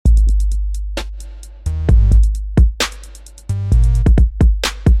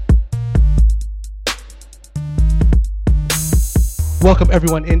Welcome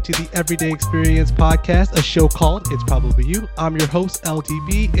everyone into the Everyday Experience podcast, a show called It's Probably You. I'm your host,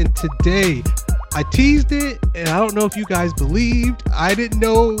 LTB, and today I teased it, and I don't know if you guys believed. I didn't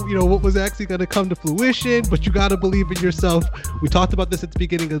know, what was actually going to come to fruition, but you got to believe in yourself. We talked about this at the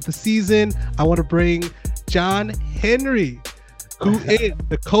beginning of the season. I want to bring John Henry, who is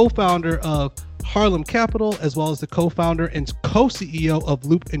the co-founder of Harlem Capital, as well as the co-founder and co-CEO of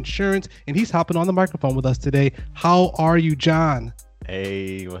Loop Insurance, and he's hopping on the microphone with us today. How are you, John?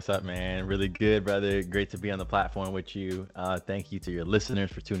 Hey, what's up, man? Really good, brother. Great to be on the platform with you. Thank you to your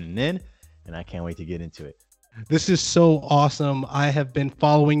listeners for tuning in, and I can't wait to get into it. This is so awesome. I have been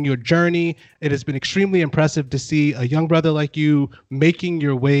following your journey. It has been extremely impressive to see a young brother like you making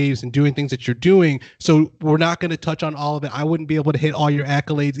your waves and doing things that you're doing. So we're not going to touch on all of it. I wouldn't be able to hit all your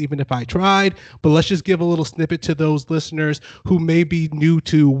accolades even if I tried, but let's just give a little snippet to those listeners who may be new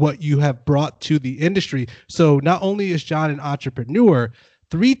to what you have brought to the industry. So not only is John an entrepreneur,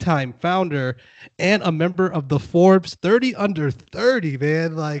 three-time founder, and a member of the Forbes 30 under 30,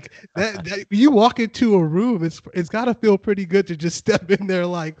 man. Like that you walk into a room, it's got to feel pretty good to just step in there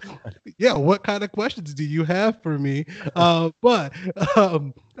like, yeah, what kind of questions do you have for me? But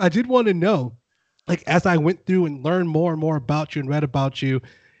I did want to know, like, as I went through and learned more and more about you and read about you,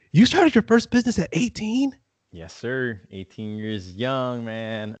 you started your first business at 18? Yes, sir. 18 years young,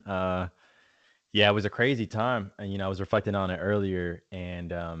 man. Yeah, it was a crazy time. And, I was reflecting on it earlier,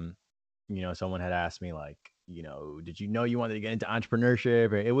 and, someone had asked me, like, did you know you wanted to get into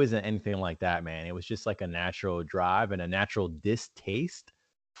entrepreneurship? Or it wasn't anything like that, man. It was just like a natural drive and a natural distaste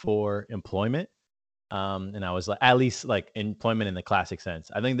for employment. And I was like, at least like employment in the classic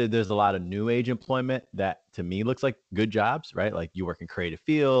sense. I think that there's a lot of new age employment that to me looks like good jobs, right? Like you work in creative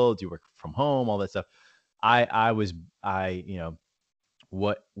fields, you work from home, all that stuff.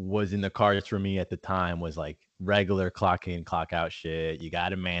 What was in the cards for me at the time was like regular clock in, clock out shit. You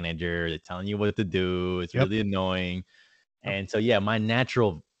got a manager, they're telling you what to do. It's Yep. really annoying. And so, yeah, my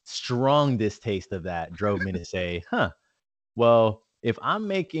natural strong distaste of that drove me to say, well, if I'm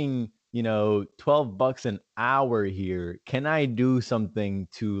making, $12 an hour here, can I do something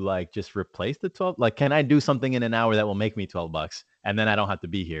to like just replace the 12? Like, can I do something in an hour that will make me $12 and then I don't have to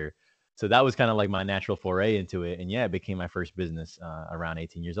be here? So that was kind of like my natural foray into it. And yeah, it became my first business around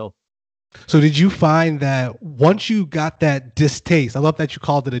 18 years old. So did you find that once you got that distaste, I love that you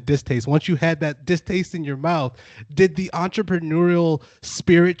called it a distaste, once you had that distaste in your mouth, did the entrepreneurial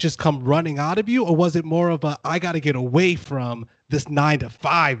spirit just come running out of you? Or was it more of a, I got to get away from this 9 to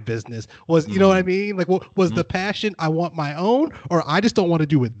 5 business? You know what I mean? Like, what was the passion, I want my own, or I just don't want to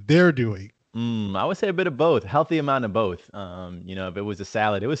do what they're doing? I would say a bit of both, healthy amount of both. If it was a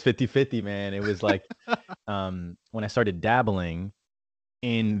salad, it was 50-50, man. It was like when I started dabbling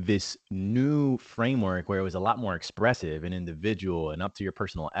in this new framework where it was a lot more expressive and individual and up to your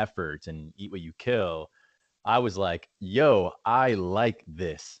personal efforts and eat what you kill, I was like, yo, I like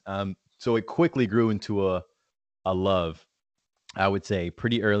this. So it quickly grew into a love, I would say,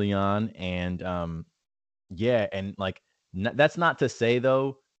 pretty early on. And yeah, and like that's not to say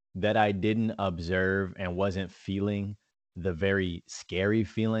though that I didn't observe and wasn't feeling the very scary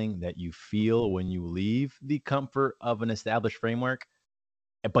feeling that you feel when you leave the comfort of an established framework.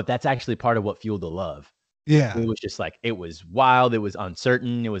 But that's actually part of what fueled the love. Yeah. It was just like, it was wild, it was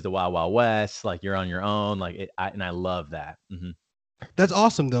uncertain, it was the wild, wild west, like you're on your own, like and I love that. That's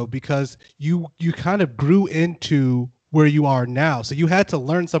awesome though, because you kind of grew into where you are now. So you had to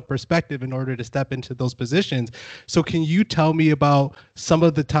learn some perspective in order to step into those positions. So can you tell me about some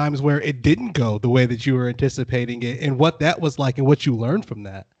of the times where it didn't go the way that you were anticipating it and what that was like and what you learned from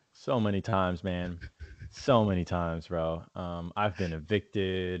that? So many times, man. So many times, bro. I've been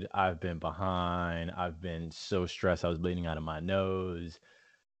evicted, I've been behind, I've been so stressed I was bleeding out of my nose.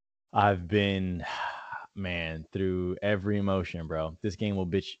 I've been man, through every emotion, bro. This game will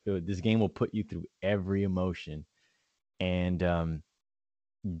put you through every emotion. And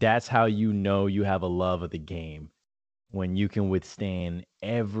that's how you know you have a love of the game, when you can withstand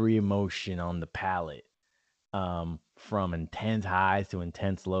every emotion on the palette, from intense highs to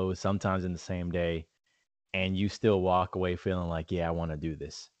intense lows, sometimes in the same day, and you still walk away feeling like, yeah, I want to do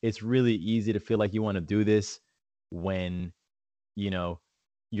this. It's really easy to feel like you want to do this when, you know,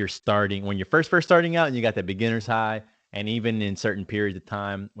 when you're first starting out and you got that beginner's high, and even in certain periods of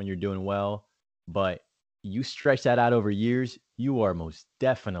time when you're doing well. But you stretch that out over years, you are most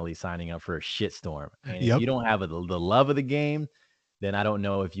definitely signing up for a shitstorm. And if Yep. you don't have the love of the game, then I don't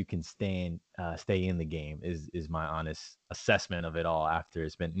know if you can stay in the game. Is my honest assessment of it all. After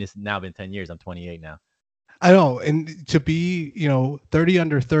it's now been 10 years. I'm 28 now. I know, and to be, 30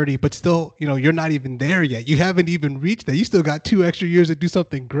 under 30, but still, you're not even there yet. You haven't even reached that. You still got 2 extra years to do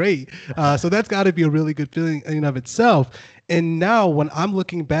something great. So that's got to be a really good feeling in and of itself. And now, when I'm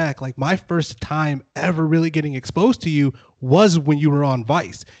looking back, like my first time ever really getting exposed to you was when you were on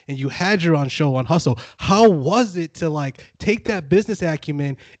Vice and you had your own show on Hustle. How was it to like take that business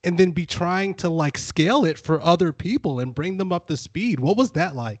acumen and then be trying to like scale it for other people and bring them up to speed? What was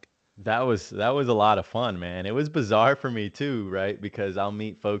that like? That was a lot of fun, man. It was bizarre for me too, right? Because I'll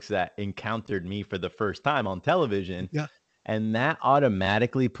meet folks that encountered me for the first time on television, Yeah. and that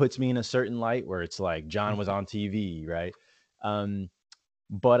automatically puts me in a certain light where it's like John was on TV, right? Um,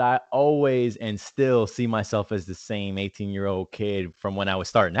 but I always and still see myself as the same 18-year-old kid from when I was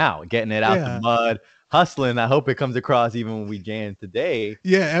starting out, getting it out the Yeah. mud, hustling. I hope it comes across even when we jam today,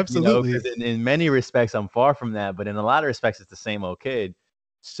 Yeah, absolutely. because in many respects I'm far from that, but in a lot of respects it's the same old kid.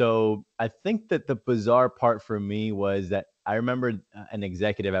 So I think that the bizarre part for me was that I remember an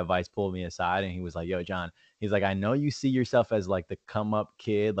executive at Vice pulled me aside and he was like, "Yo, John," he's like, "I know you see yourself as like the come up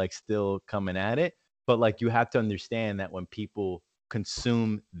kid, like still coming at it, but like you have to understand that when people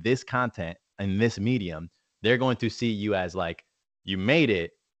consume this content and this medium, they're going to see you as like you made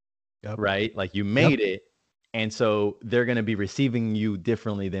it, Yep. right? Like you Yep. made it, and so they're going to be receiving you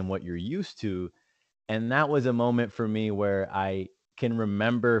differently than what you're used to." And that was a moment for me where I can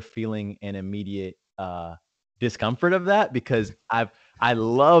remember feeling an immediate discomfort of that, because I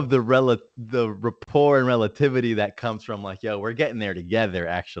love the rapport and relativity that comes from like, yo, we're getting there together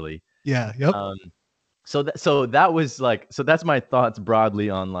actually. Yeah. Yep. Um, so that was like, so that's my thoughts broadly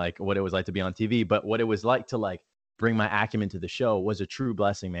on like what it was like to be on TV, but what it was like to like bring my acumen to the show was a true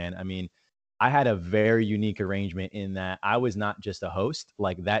blessing, man. I mean, I had a very unique arrangement in that I was not just a host,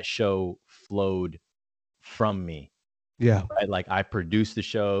 like that show flowed from me, Yeah. right? Like I produced the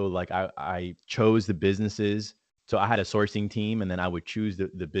show, like I chose the businesses. So I had a sourcing team and then I would choose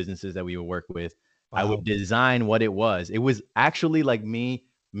the businesses that we would work with. I would Wow. design what it was. It was actually like me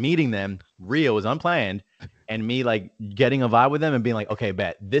meeting them, real, it was unplanned, and me like getting a vibe with them and being like, okay,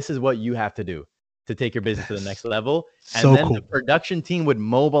 bet this is what you have to do to take your business to the next That's level. And so then the cool. production team would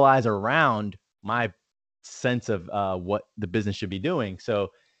mobilize around my sense of what the business should be doing. So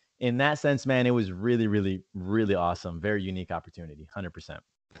in that sense, man, it was really, really, really awesome. Very unique opportunity. 100%.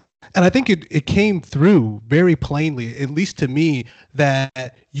 And I think it came through very plainly, at least to me,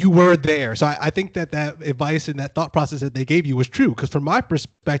 that you were there. So I think that advice and that thought process that they gave you was true. Because from my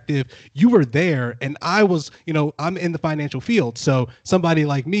perspective, you were there, and I was, I'm in the financial field. So somebody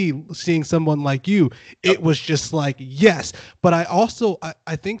like me seeing someone like you, Yep. it was just like yes. But I also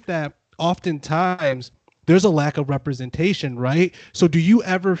I think that oftentimes there's a lack of representation, right? So do you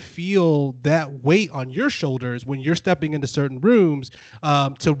ever feel that weight on your shoulders when you're stepping into certain rooms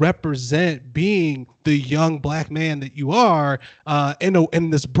to represent being the young black man that you are in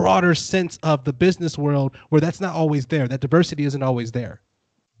this broader sense of the business world where that's not always there, that diversity isn't always there?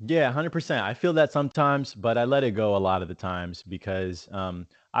 Yeah, 100%. I feel that sometimes, but I let it go a lot of the times because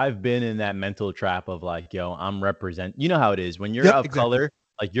I've been in that mental trap of like, yo, you know how it is when you're Yep, of exactly. color,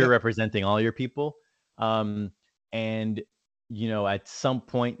 like you're Yep. representing all your people. Um, and, at some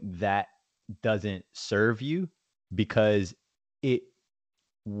point that doesn't serve you because it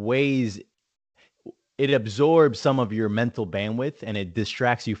weighs it absorbs some of your mental bandwidth and it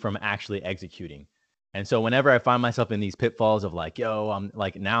distracts you from actually executing. And so whenever I find myself in these pitfalls of like, yo, I'm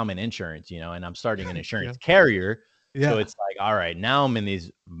like now I'm in insurance, and I'm starting an Yeah. insurance carrier. So Yeah. it's like, all right, now I'm in these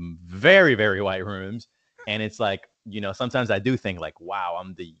very, very white rooms. And it's like, sometimes I do think like, wow,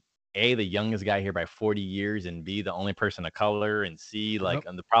 I'm the youngest guy here by 40 years, and B, the only person of color, and C, like Yep.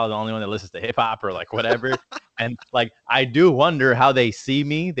 I'm probably the only one that listens to hip hop or like whatever. And like I do wonder how they see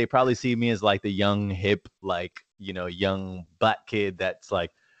me. They probably see me as like the young, hip, like, young black kid that's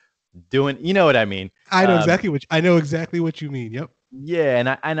like doing, you know what I mean? Um, I know exactly what you mean. Yep.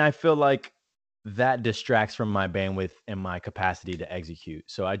 yeah, and I feel like that distracts from my bandwidth and my capacity to execute.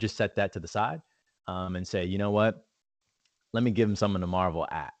 So I just set that to the side, and say, you know what? Let me give him something to marvel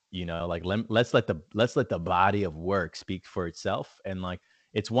at. Like let's let the body of work speak for itself. And like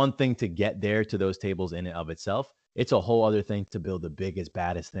it's one thing to get there to those tables in and of itself. It's a whole other thing to build the biggest,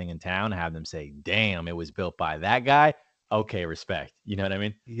 baddest thing in town, have them say, damn, it was built by that guy. Okay, respect. You know what I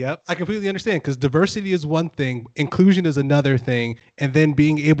mean? Yep, I completely understand because diversity is one thing, inclusion is another thing, and then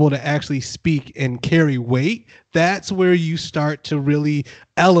being able to actually speak and carry weight, that's where you start to really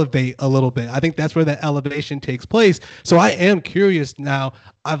elevate a little bit. I think that's where that elevation takes place. So I am curious now.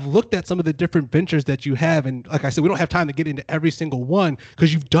 I've looked at some of the different ventures that you have. And like I said, we don't have time to get into every single one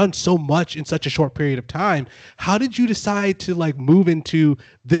because you've done so much in such a short period of time. How did you decide to like move into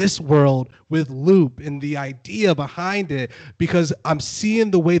this world with Loop and the idea behind it? Because I'm seeing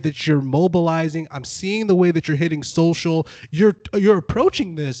the way that you're mobilizing, I'm seeing the way that you're hitting social. You're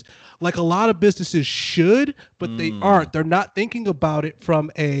approaching this like a lot of businesses should, but they aren't. They're not thinking about it from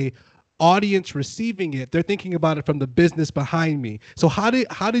a audience receiving it. They're thinking about it from the business behind me. So how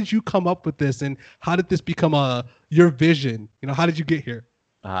did you come up with this, and how did this become your vision? How did you get here?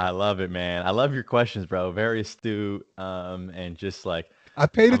 I love it, man. I love your questions, bro. Very astute. And just like I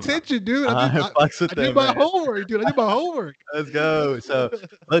paid I'm, attention, dude. I did I I, fucks I with did them, my man. homework, dude. I did my homework. Let's go. So,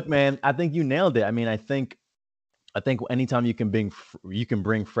 look, man, I think you nailed it. I mean, I think anytime you can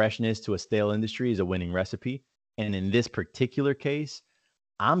bring freshness to a stale industry is a winning recipe. And in this particular case,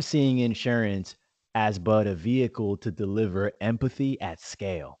 I'm seeing insurance as but a vehicle to deliver empathy at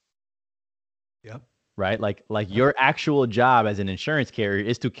scale, Yep. right? Like Yep. your actual job as an insurance carrier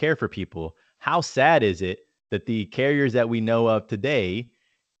is to care for people. How sad is it that the carriers that we know of today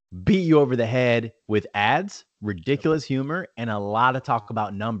beat you over the head with ads, Yep. ridiculous humor, and a lot of talk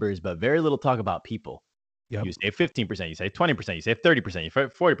about numbers, but very little talk about people? Yep. You say 15%, you say 20%, you say 30%, you say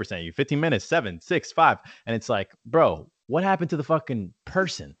 40%, you 15 minutes, 7, 6, 5. And it's like, bro, what happened to the fucking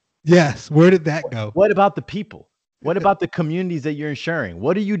person? Yes. Where did that go? What about the people? What about the communities that you're insuring?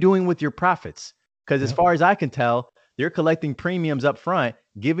 What are you doing with your profits? Because as Yep. far as I can tell, they're collecting premiums up front,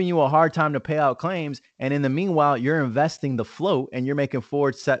 giving you a hard time to pay out claims. And in the meanwhile, you're investing the float and you're making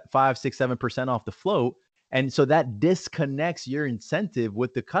forward set 5, 6, 7% off the float. And so that disconnects your incentive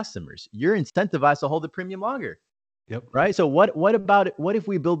with the customers. You're incentivized to hold the premium longer, Yep. right? So what about it? What if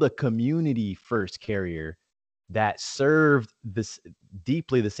we build a community first carrier that served this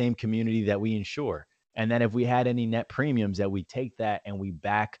deeply the same community that we insure? And then if we had any net premiums, that we take that and we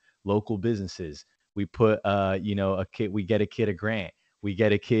back local businesses. We put a kid, we get a kid a grant, we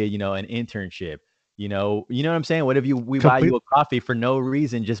get a kid, an internship. You know what I'm saying? What if we buy you Complete. a coffee for no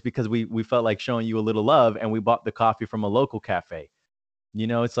reason just because we felt like showing you a little love and we bought the coffee from a local cafe?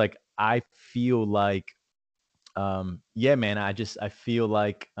 It's like I feel like yeah, man, I feel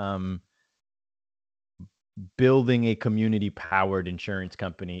like building a community powered insurance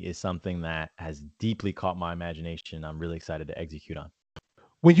company is something that has deeply caught my imagination. I'm really excited to execute on.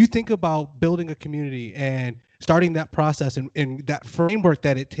 When you think about building a community and starting that process and that framework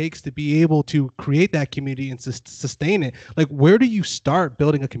that it takes to be able to create that community and sustain it, like where do you start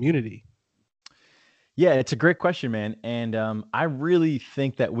building a community? Yeah, it's a great question, man. And I really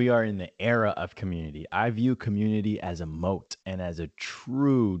think that we are in the era of community. I view community as a moat and as a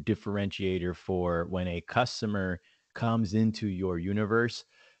true differentiator for when a customer comes into your universe.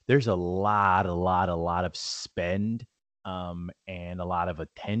 There's a lot of spend and a lot of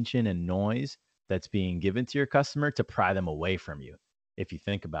attention and noise that's being given to your customer to pry them away from you. If you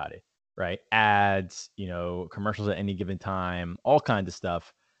think about it, right? Ads, commercials at any given time, all kinds of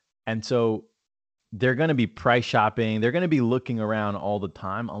stuff. And so they're going to be price shopping. They're going to be looking around all the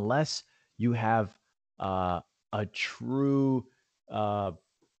time unless you have a true, uh,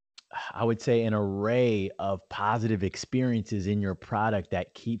 I would say, an array of positive experiences in your product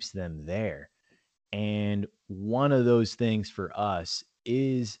that keeps them there. And one of those things for us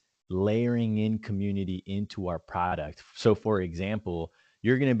is layering in community into our product. So, for example,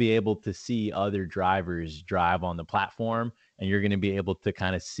 you're going to be able to see other drivers drive on the platform, and you're going to be able to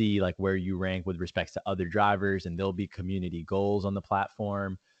kind of see like where you rank with respects to other drivers, and there'll be community goals on the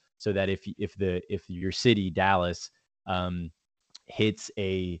platform so that if your city, Dallas, um, hits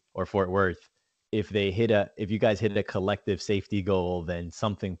a or Fort Worth, if you guys hit a collective safety goal, then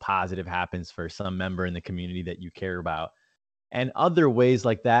something positive happens for some member in the community that you care about. And other ways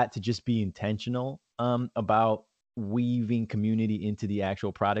like that to just be intentional about weaving community into the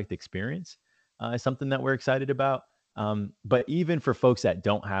actual product experience is something that we're excited about. But even for folks that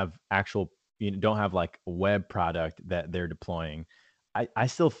don't have don't have like a web product that they're deploying, I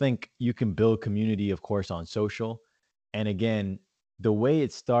still think you can build community, of course, on social. And again, the way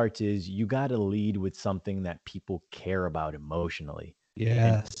it starts is you got to lead with something that people care about emotionally.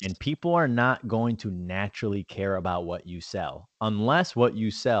 Yes. And people are not going to naturally care about what you sell unless what you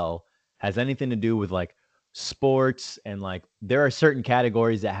sell has anything to do with like sports, and like there are certain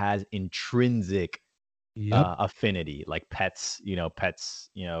categories that has intrinsic Yep. affinity, like pets,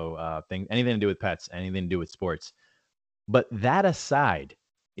 things, anything to do with pets, anything to do with sports. But that aside,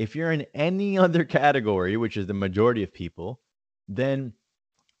 if you're in any other category, which is the majority of people, then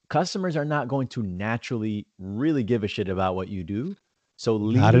customers are not going to naturally really give a shit about what you do. So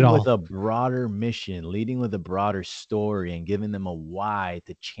Not at leading with all. a broader mission, leading with a broader story, and giving them a why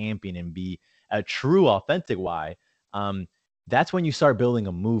to champion and be a true, authentic why, um, that's when you start building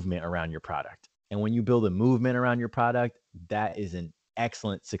a movement around your product. And when you build a movement around your product, that is an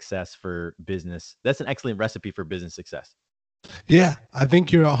excellent success for business. That's an excellent recipe for business success. Yeah, I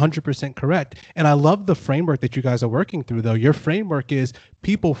think you're 100% correct. And I love the framework that you guys are working through though. Your framework is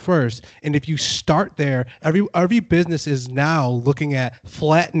people first. And if you start there, every business is now looking at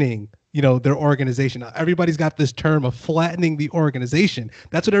flattening, their organization. Everybody's got this term of flattening the organization.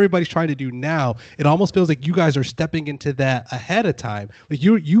 That's what everybody's trying to do now. It almost feels like you guys are stepping into that ahead of time. Like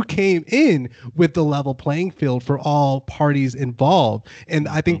you came in with the level playing field for all parties involved. And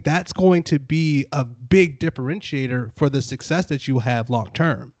I think that's going to be a big differentiator for the success that you have long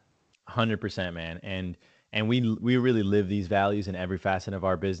term. 100%, man. And we really live these values in every facet of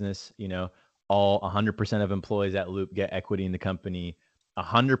our business. All 100% of employees at Loop get equity in the company.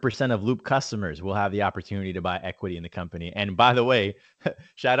 100% of Loop customers will have the opportunity to buy equity in the company. And by the way,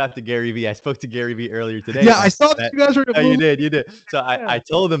 shout out to Gary Vee. I spoke to Gary Vee earlier today. Yeah, I saw that you guys were. Oh, you did. So I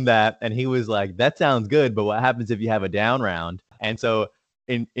told him that, and he was like, "That sounds good, but what happens if you have a down round?" And so,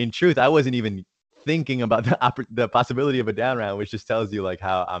 in truth, I wasn't even thinking about the possibility of a down round, which just tells you like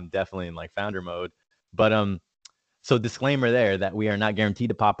how I'm definitely in like founder mode. But so disclaimer there that we are not guaranteed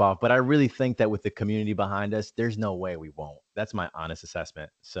to pop off, but I really think that with the community behind us, there's no way we won't. That's my honest assessment.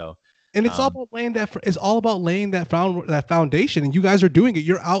 So And it's all about laying that foundation, and you guys are doing it.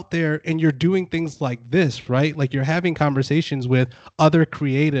 You're out there and you're doing things like this, right? Like you're having conversations with other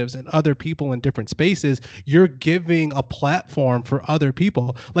creatives and other people in different spaces. You're giving a platform for other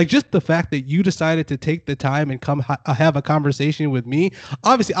people. Like just the fact that you decided to take the time and come have a conversation with me.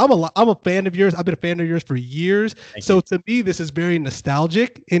 Obviously, I'm a fan of yours. I've been a fan of yours for years. So to me, this is very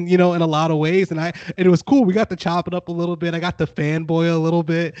nostalgic, and in a lot of ways. And it was cool. We got to chop it up a little bit. I got to fanboy a little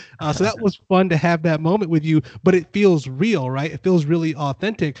bit. So that was fun to have that moment with you, but it feels real, right? It feels really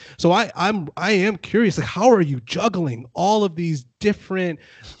authentic. So I am curious, like, how are you juggling all of these different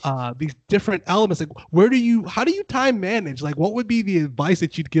elements? Like, how do you time manage? Like, what would be the advice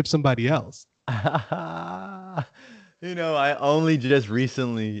that you'd give somebody else? I only just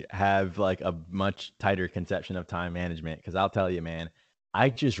recently have like a much tighter conception of time management, because I'll tell you, man, I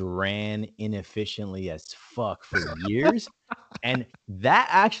just ran inefficiently as fuck for years. And that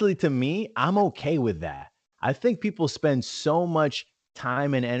actually, to me, I'm okay with that. I think people spend so much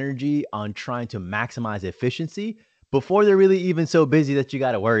time and energy on trying to maximize efficiency before they're really even so busy that you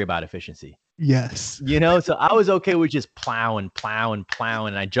got to worry about efficiency. Yes. So I was okay with just plowing,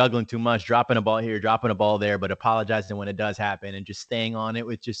 and I juggling too much, dropping a ball here, dropping a ball there, but apologizing when it does happen and just staying on it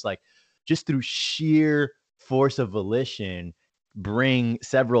with just through sheer force of volition, bring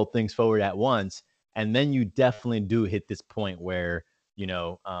several things forward at once. And then you definitely do hit this point where,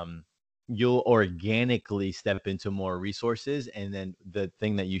 you'll organically step into more resources. And then the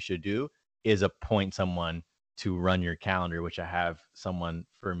thing that you should do is appoint someone to run your calendar, which I have someone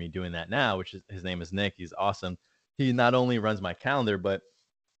for me doing that now, which is, his name is Nick. He's awesome. He not only runs my calendar, but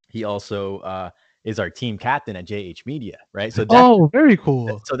he also is our team captain at JH Media, right? So very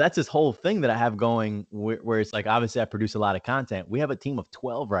cool. So that's this whole thing that I have going where it's like, obviously I produce a lot of content. We have a team of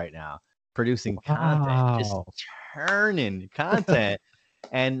 12 right now producing content, just churning content.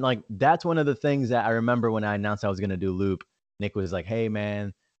 And like, that's one of the things that I remember when I announced I was going to do Loop. Nick was like, "Hey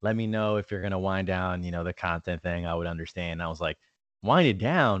man, let me know if you're going to wind down, the content thing. I would understand." And I was like, "Wind it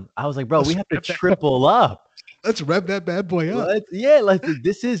down?" I was like, "Bro, we have to triple up. Let's rev that bad boy up."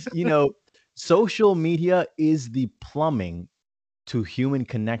 This is, social media is the plumbing to human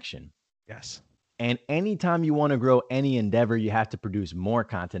connection. Yes. And anytime you want to grow any endeavor, you have to produce more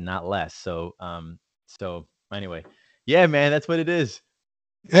content, not less. So anyway, yeah, man, that's what it is.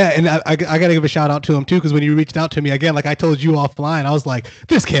 Yeah, and I got to give a shout out to him too, because when you reached out to me again, like I told you offline, I was like,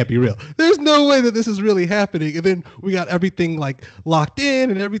 this can't be real. There's no way that this is really happening. And then we got everything like locked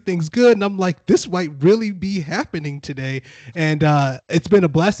in and everything's good. And I'm like, this might really be happening today. And it's been a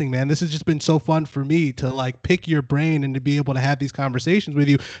blessing, man. This has just been so fun for me to like pick your brain and to be able to have these conversations with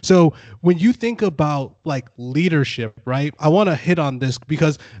you. So when you think about like leadership, right, I want to hit on this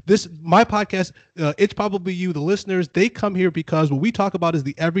because my podcast, It's Probably You, the listeners, they come here because what we talk about is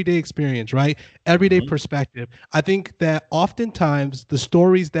the everyday experience, right? Everyday perspective. I think that oftentimes the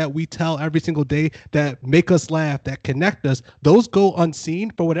stories that we tell every single day that make us laugh, that connect us, those go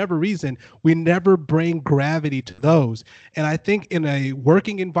unseen for whatever reason. We never bring gravity to those. And I think in a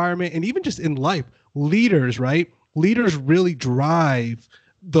working environment and even just in life, leaders, right? Leaders really drive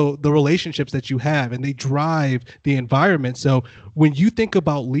the relationships that you have, and they drive the environment. So when you think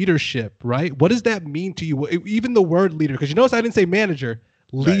about leadership, right, what does that mean to you? Even the word leader, because you notice I didn't say manager,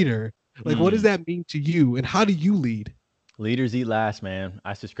 Right. leader. Like, what does that mean to you, and how do you lead? Leaders eat last, man.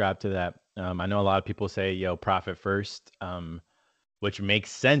 I subscribe to that. I know a lot of people say, yo, profit first, which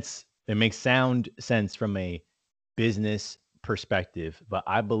makes sense. It makes sound sense from a business perspective, but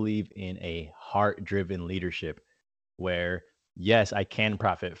I believe in a heart-driven leadership where, yes, I can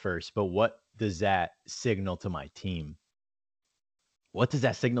profit first, but what does that signal to my team? What does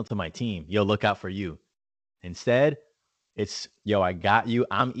that signal to my team? Yo, look out for you. Instead, it's, yo, I got you.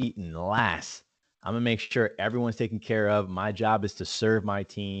 I'm eating last. I'm gonna make sure everyone's taken care of. My job is to serve my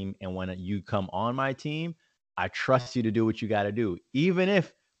team. And when you come on my team, I trust you to do what you got to do. Even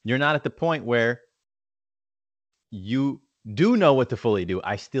if you're not at the point where you do know what to fully do,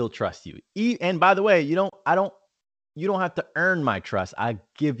 I still trust you. And by the way, you don't have to earn my trust. I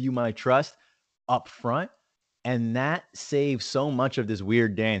give you my trust up front. And that saves so much of this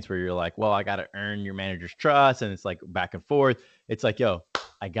weird dance where you're like, well, I got to earn your manager's trust. And it's like back and forth. It's like, yo,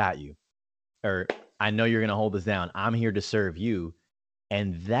 I got you. Or I know you're going to hold us down. I'm here to serve you.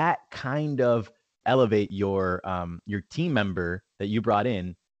 And that kind of elevate your team member that you brought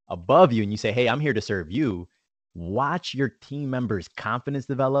in above you. And you say, hey, I'm here to serve you. Watch your team members' confidence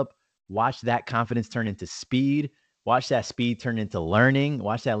develop. Watch that confidence turn into speed. Watch that speed turn into learning.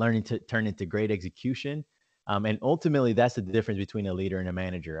 Watch that learning turn into great execution. And ultimately, that's the difference between a leader and a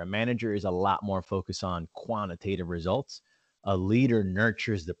manager. A manager is a lot more focused on quantitative results. A leader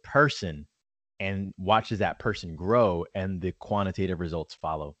nurtures the person and watches that person grow, and the quantitative results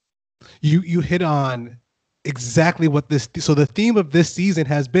follow. You hit on exactly what this, so the theme of this season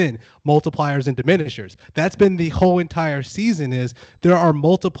has been multipliers and diminishers. That's been the whole entire season. Is there are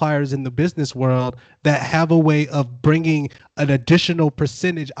multipliers in the business world that have a way of bringing an additional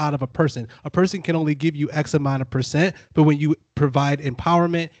percentage out of a person. A person can only give you X amount of percent, but when you provide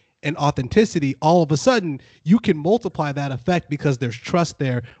empowerment and authenticity, all of a sudden you can multiply that effect because there's trust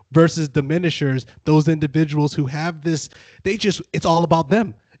there, versus diminishers, those individuals who have this, it's all about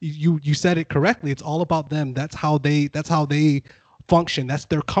them. You said it correctly. It's all about them. That's how they function. That's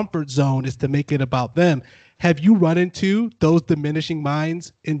their comfort zone, is to make it about them. Have you run into those diminishing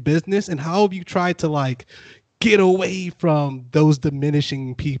minds in business, and how have you tried to like get away from those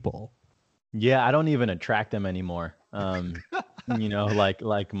diminishing people? Yeah, I don't even attract them anymore.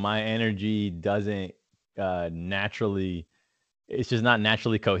 Like my energy doesn't naturally, it's just not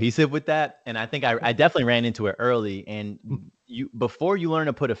naturally cohesive with that. And I think I definitely ran into it early. And before you learn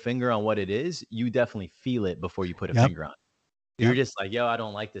to put a finger on what it is, you definitely feel it before you put a finger on it. You're just like, yo, I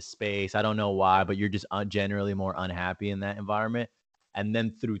don't like this space. I don't know why, but you're just generally more unhappy in that environment. And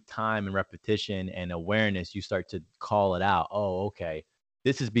then through time and repetition and awareness, you start to call it out. Oh, okay.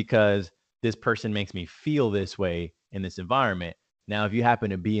 This is because this person makes me feel this way in this environment. Now, if you happen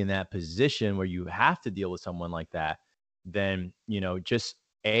to be in that position where you have to deal with someone like that, then, just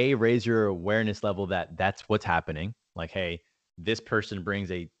raise your awareness level that that's what's happening. Like, hey, this person brings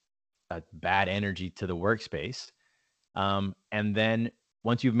a bad energy to the workspace. And then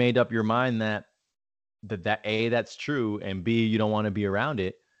once you've made up your mind that A, that's true, and B, you don't want to be around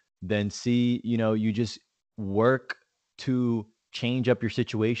it, then C, you just work to change up your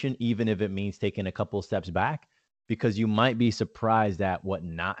situation, even if it means taking a couple of steps back, because you might be surprised at what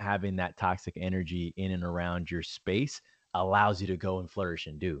not having that toxic energy in and around your space allows you to go and flourish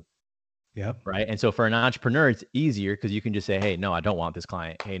and do. Yeah. Right. And so for an entrepreneur, it's easier because you can just say, hey, no, I don't want this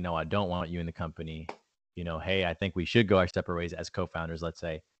client. Hey, no, I don't want you in the company. Hey, I think we should go our separate ways as co-founders, let's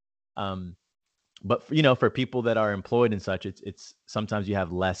say. But for people that are employed and such, it's sometimes you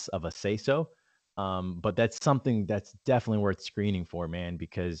have less of a say so. But that's something that's definitely worth screening for, man,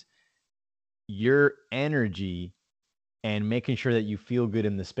 because your energy and making sure that you feel good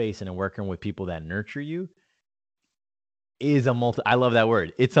in the space and working with people that nurture you is I love that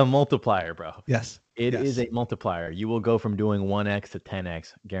word. It's a multiplier, bro. Yes. It is a multiplier. You will go from doing 1x to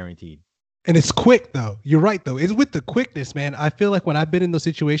 10x guaranteed. And it's quick though. You're right though. It's with the quickness, man. I feel like when I've been in those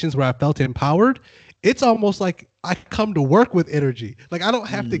situations where I felt empowered, it's almost like I come to work with energy. Like I don't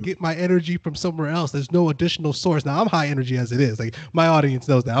have to get my energy from somewhere else. There's no additional source. Now I'm high energy as it is. Like my audience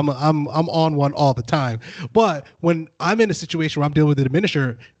knows that. I'm on one all the time. But when I'm in a situation where I'm dealing with a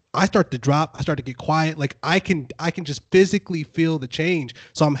diminisher, I start to drop. I start to get quiet. Like I can just physically feel the change.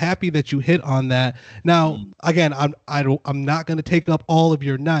 So I'm happy that you hit on that. Now, again, I'm not going to take up all of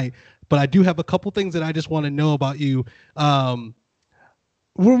your night, but I do have a couple things that I just want to know about you.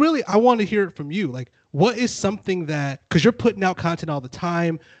 Well, really, I want to hear it from you. Like, what is something that, because you're putting out content all the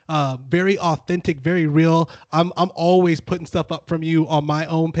time, very authentic, very real. I'm always putting stuff up from you on my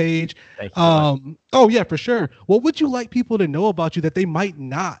own page. Thank you so much. Oh yeah, for sure. What would you like people to know about you that they might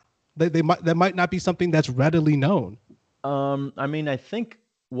not, that might not be something that's readily known? I mean, I think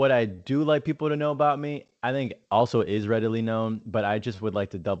what I do like people to know about me, I think also is readily known, but I just would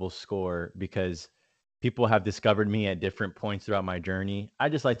like to double score because people have discovered me at different points throughout my journey. I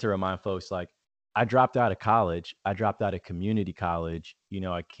just like to remind folks like I dropped out of college. I dropped out of community college. You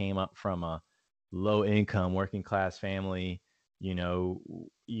know, I came up from a low income working class family,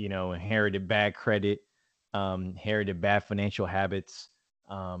 inherited bad credit, inherited bad financial habits,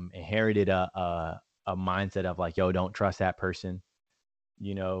 inherited a mindset of like, yo, don't trust that person,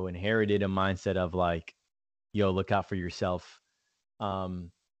 inherited a mindset of like, yo, look out for yourself.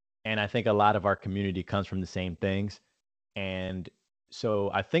 And I think a lot of our community comes from the same things. And so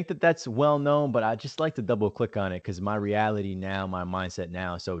I think that that's well known, but I just like to double click on it because my reality now, my mindset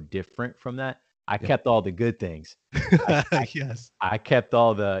now is so different from that. I Yeah. kept all the good things. I, Yes. I kept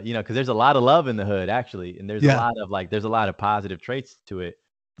all the, because there's a lot of love in the hood actually. And there's a Yeah. lot of like, there's a lot of positive traits to it.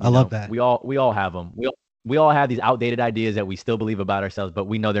 I love that. We all have them. We all have these outdated ideas that we still believe about ourselves, but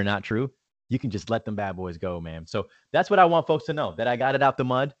we know they're not true. You can just let them bad boys go, man. So that's what I want folks to know, that I got it out the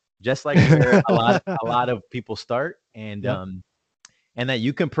mud, just like where a lot of people start, and Yep. and that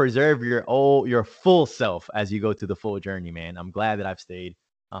you can preserve your full self as you go through the full journey, man. I'm glad that I've stayed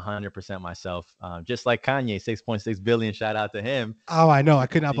 100% myself, just like Kanye, 6.6 billion. Shout out to him. Oh, I know. I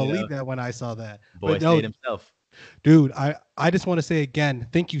could not You know, believe that when I saw that. boy But no, stayed himself. dude, I just want to say again,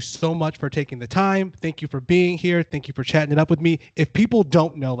 thank you so much for taking the time. Thank you for being here. Thank you for chatting it up with me. If people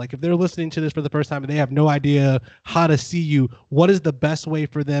don't know, like if they're listening to this for the first time and they have no idea how to see you, what is the best way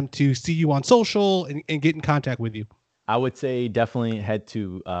for them to see you on social and get in contact with you? I would say definitely head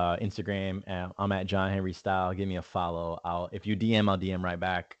to Instagram. I'm at John Henry Style. Give me a follow. If you DM, I'll DM right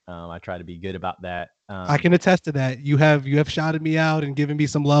back. I try to be good about that. I can attest to that. You have shouted me out and given me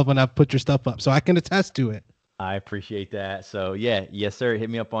some love when I've put your stuff up. So I can attest to it. I appreciate that. So yeah, yes, sir.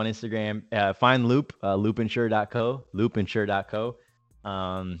 Hit me up on Instagram. Find Loop, loopinsure.co, loopinsure.co.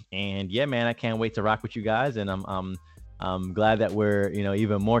 And yeah, man, I can't wait to rock with you guys. And I'm glad that we're,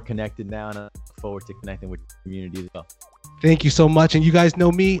 even more connected now, and I look forward to connecting with the community as well. Thank you so much. And you guys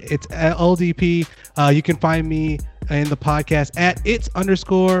know me. It's at LDP. You can find me in the podcast at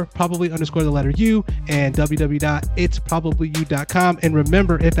its_probably_the letter U and www.itsprobablyyou.com. And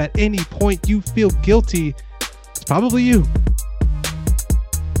remember, if at any point you feel guilty, it's probably you.